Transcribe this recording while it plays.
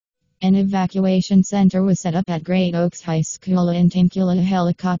An evacuation center was set up at Great Oaks High School in Temecula. A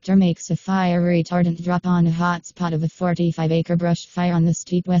helicopter makes a fire retardant drop on a hotspot of a 45-acre brush fire on the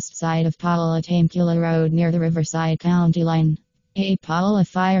steep west side of Pala Temecula Road near the Riverside County line. A Pala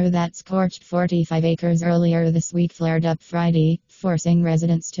fire that scorched 45 acres earlier this week flared up Friday, forcing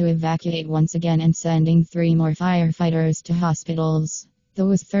residents to evacuate once again and sending 3 more firefighters to hospitals. Though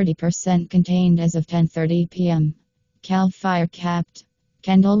was 30% contained as of 10:30 p.m. Fire Capt.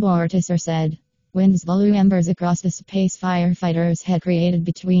 Kendal Bortisser said. Winds blew embers across the space firefighters had created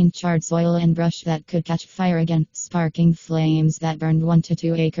between charred soil and brush that could catch fire again, sparking flames that burned 1 to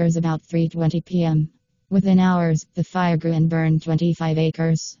 2 acres about 3:20 p.m. Within hours, the fire grew and burned 25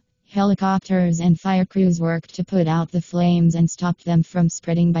 acres. Helicopters and fire crews worked to put out the flames and stop them from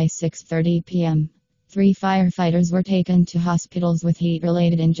spreading by 6:30 p.m. 3 firefighters were taken to hospitals with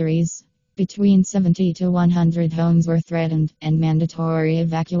heat-related injuries. Between 70 to 100 homes were threatened, and mandatory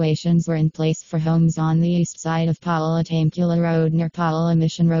evacuations were in place for homes on the east side of Pala Temecula Road near Pala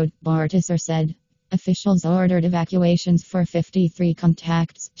Mission Road, Bortisser said. Officials ordered evacuations for 53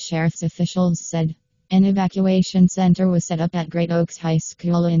 contacts, sheriff's officials said. An evacuation center was set up at Great Oaks High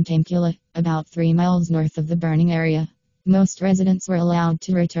School in Temecula, about 3 miles north of the burning area. Most residents were allowed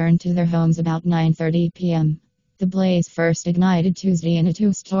to return to their homes about 9:30 p.m. The blaze first ignited Tuesday in a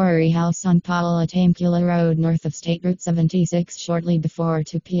 2-story house on Pala Temecula Road north of State Route 76 shortly before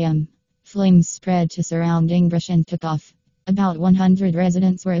 2 p.m. Flames spread to surrounding brush and took off. About 100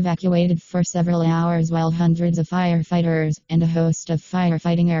 residents were evacuated for several hours while hundreds of firefighters and a host of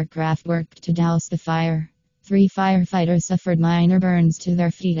firefighting aircraft worked to douse the fire. 3 firefighters suffered minor burns to their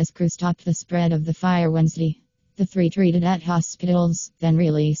feet as crews stopped the spread of the fire Wednesday. The 3 treated at hospitals, then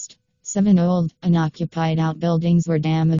released. 7 old, unoccupied outbuildings were damaged.